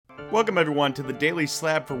Welcome everyone to the Daily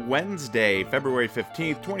Slab for Wednesday, February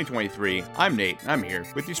 15th, 2023. I'm Nate, and I'm here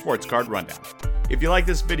with your sports card rundown. If you like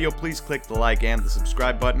this video, please click the like and the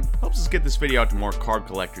subscribe button. Helps us get this video out to more card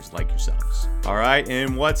collectors like yourselves. Alright,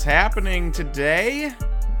 and what's happening today?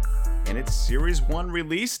 And it's Series 1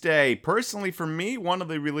 release day. Personally, for me, one of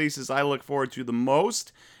the releases I look forward to the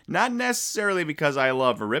most, not necessarily because I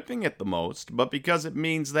love ripping it the most, but because it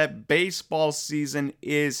means that baseball season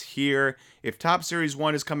is here. If Topps Series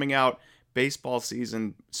 1 is coming out, baseball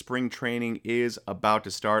season, spring training is about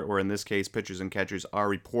to start, or in this case, pitchers and catchers are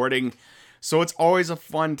reporting. So it's always a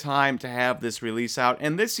fun time to have this release out.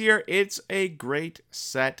 And this year, it's a great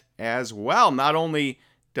set as well. Not only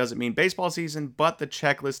does it mean baseball season, but the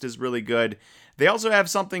checklist is really good. They also have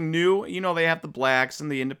something new. You know, they have the blacks and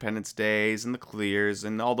the Independence Days and the clears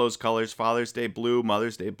and all those colors, Father's Day blue,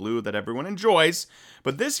 Mother's Day blue that everyone enjoys.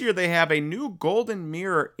 But this year they have a new golden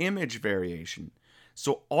mirror image variation.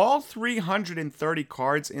 So all 330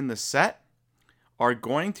 cards in the set are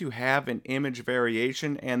going to have an image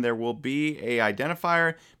variation, and there will be a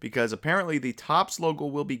identifier because apparently the Topps logo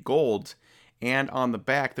will be gold. And on the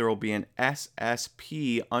back, there will be an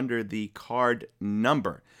SSP under the card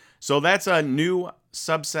number. So that's a new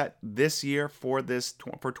subset this year for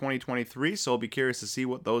 2023. So I'll be curious to see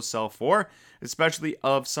what those sell for, especially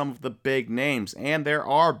of some of the big names. And there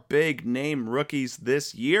are big name rookies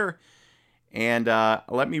this year. And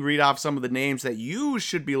let me read off some of the names that you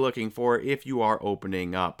should be looking for if you are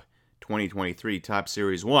opening up 2023 Topps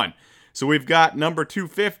Series 1. So we've got number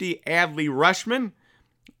 250, Adley Rutschman.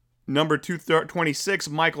 Number 226,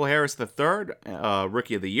 Michael Harris III,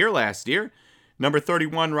 Rookie of the Year last year. Number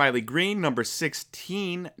 31, Riley Green. Number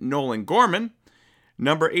 16, Nolan Gorman.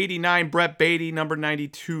 Number 89, Brett Beatty. Number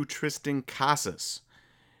 92, Tristan Casas.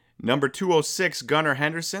 Number 206, Gunnar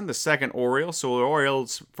Henderson, the second Oriole. So the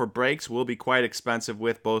Orioles for breaks will be quite expensive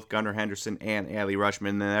with both Gunnar Henderson and Adley Rutschman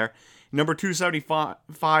in there. Number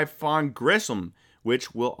 275, Fawn Grissom,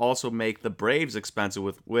 which will also make the Braves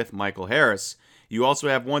expensive with Michael Harris. You also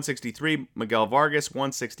have 163, Miguel Vargas,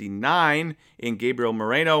 169 in Gabriel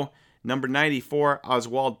Moreno, number 94,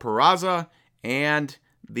 Oswald Peraza, and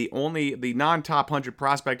the non-top 100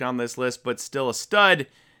 prospect on this list, but still a stud,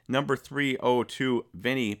 number 302,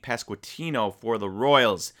 Vinny Pasquantino for the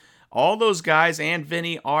Royals. All those guys and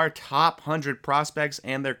Vinny are top 100 prospects,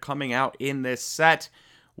 and they're coming out in this set,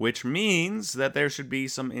 which means that there should be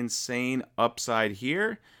some insane upside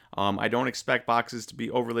here. I don't expect boxes to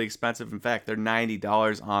be overly expensive. In fact, they're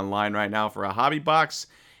 $90 online right now for a hobby box.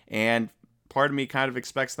 And part of me kind of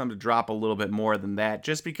expects them to drop a little bit more than that.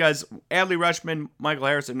 Just because Adley Rutschman, Michael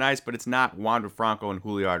Harris are nice, but it's not Wander Franco and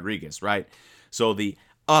Julio Rodriguez, right? So the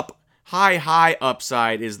high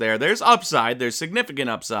upside is there. There's upside. There's significant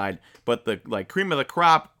upside. But the cream of the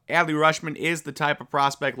crop, Adley Rutschman is the type of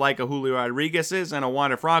prospect like a Julio Rodriguez is and a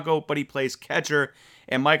Wander Franco, but he plays catcher.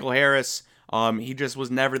 And Michael Harris, he just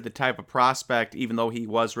was never the type of prospect, even though he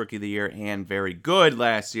was Rookie of the Year and very good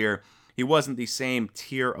last year. He wasn't the same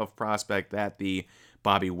tier of prospect that the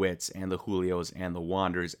Bobby Witts and the Julios and the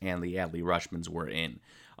Wanders and the Adley Rutschmans were in.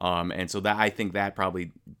 And so that I think that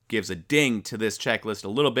probably gives a ding to this checklist a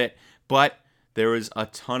little bit, but there is a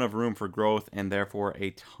ton of room for growth and therefore a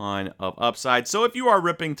ton of upside. So if you are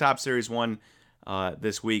ripping Topps Series 1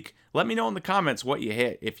 this week, let me know in the comments what you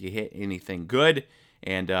hit, if you hit anything good.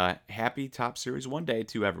 And happy Topps Series 1 day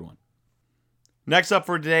to everyone. Next up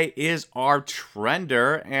for today is our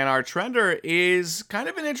Trender. And our Trender is kind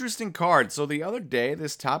of an interesting card. So the other day,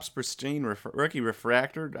 this Topps Pristine Rookie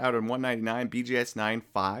Refractor out in 199 BGS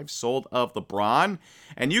 9.5 sold of LeBron.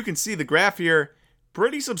 And you can see the graph here,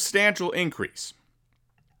 pretty substantial increase.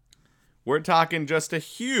 We're talking just a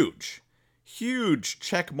huge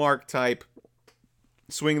check mark type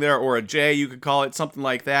swing there, or a J, you could call it, something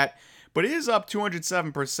like that. But it is up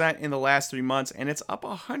 207% in the last 3 months, and it's up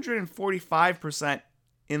 145%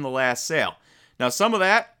 in the last sale. Now, some of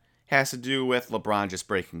that has to do with LeBron just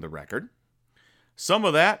breaking the record. Some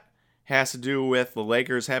of that has to do with the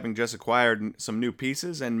Lakers having just acquired some new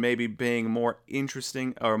pieces and maybe being a more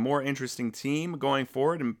interesting team going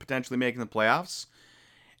forward and potentially making the playoffs.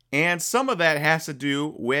 And some of that has to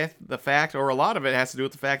do with the fact, or a lot of it has to do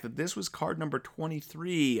with the fact that this was card number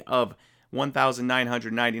 23 of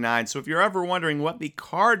 1,999. So if you're ever wondering what the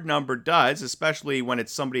card number does, especially when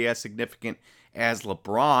it's somebody as significant as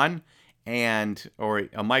LeBron or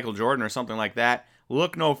a Michael Jordan or something like that,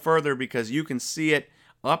 look no further because you can see it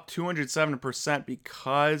up 207%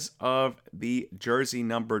 because of the jersey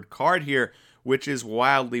numbered card here, which is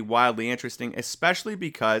wildly interesting, especially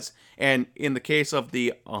because, and in the case of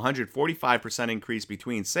the 145% increase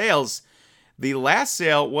between sales, the last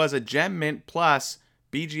sale was a Gem Mint Plus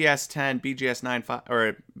BGS 10, BGS 95,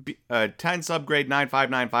 or 10 subgrade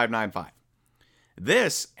 959595.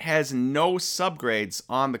 This has no subgrades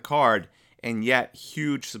on the card, and yet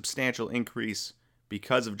huge substantial increase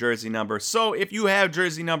because of jersey number. So if you have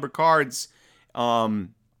jersey number cards,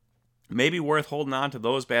 maybe worth holding on to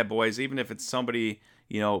those bad boys, even if it's somebody,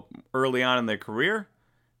 early on in their career,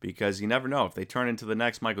 because you never know if they turn into the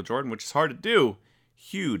next Michael Jordan, which is hard to do.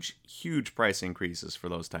 Huge, huge price increases for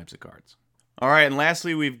those types of cards. All right, and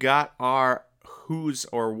lastly, we've got our who's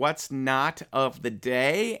or what's not of the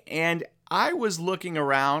day, and I was looking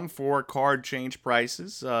around for card change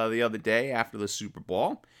prices the other day after the Super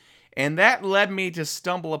Bowl, and that led me to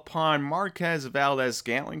stumble upon Marquez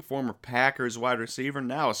Valdes-Scantling, former Packers wide receiver,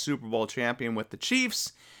 now a Super Bowl champion with the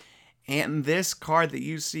Chiefs. And this card that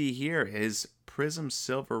you see here is Prism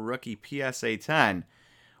Silver Rookie PSA 10.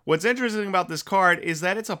 What's interesting about this card is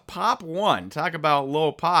that it's a pop 1. Talk about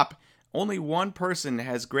low pop. Only one person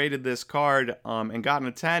has graded this card and gotten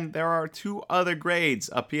a 10. There are 2 other grades,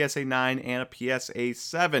 a PSA 9 and a PSA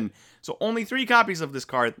 7. So only 3 copies of this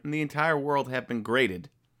card in the entire world have been graded.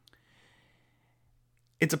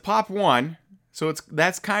 It's a pop 1, so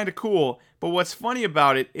that's kind of cool. But what's funny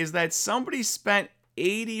about it is that somebody spent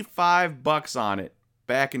 $85 on it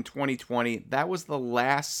back in 2020. That was the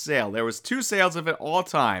last sale. There was 2 sales of it all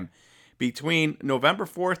time between November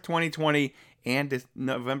 4th, 2020 and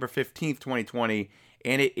November 15th, 2020,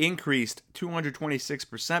 and it increased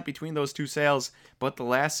 226% between those 2 sales, but the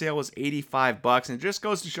last sale was $85, and it just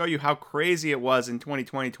goes to show you how crazy it was in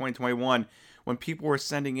 2020, 2021, when people were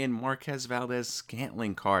sending in Marquez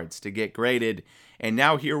Valdes-Scantling cards to get graded, and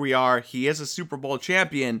now here we are. He is a Super Bowl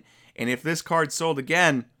champion, and if this card sold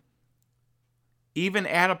again, even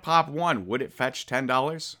at a pop 1, would it fetch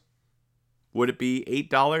 $10? Would it be $8,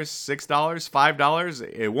 $6,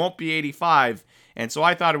 $5? It won't be $85. And so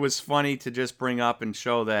I thought it was funny to just bring up and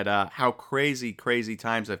show that how crazy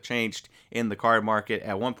times have changed in the card market.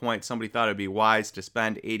 At one point, somebody thought it would be wise to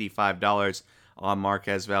spend $85 on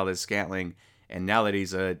Marquez Valdes-Scantling. And now that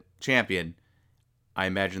he's a champion, I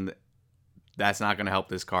imagine that's not going to help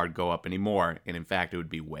this card go up anymore. And in fact, it would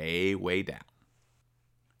be way, way down.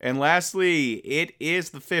 And lastly, it is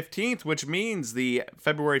the 15th, which means the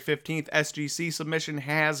February 15th SGC submission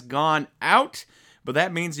has gone out. But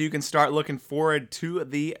that means you can start looking forward to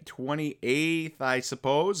the 28th, I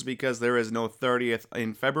suppose, because there is no 30th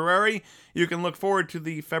in February. You can look forward to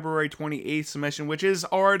the February 28th submission, which is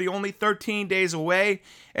already only 13 days away.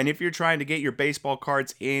 And if you're trying to get your baseball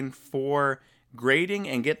cards in for grading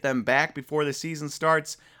and get them back before the season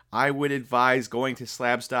starts, I would advise going to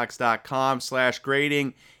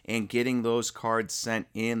slabstocks.com/grading and getting those cards sent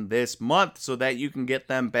in this month so that you can get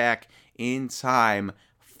them back in time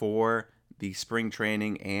for the spring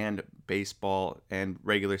training and baseball and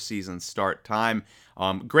regular season start time.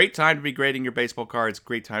 Great time to be grading your baseball cards.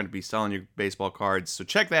 Great time to be selling your baseball cards. So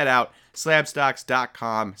check that out,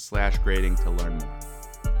 slabstocks.com/grading to learn more.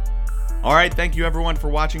 All right, thank you everyone for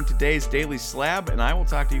watching today's Daily Slab, and I will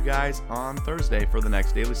talk to you guys on Thursday for the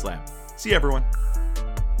next Daily Slab. See you, everyone.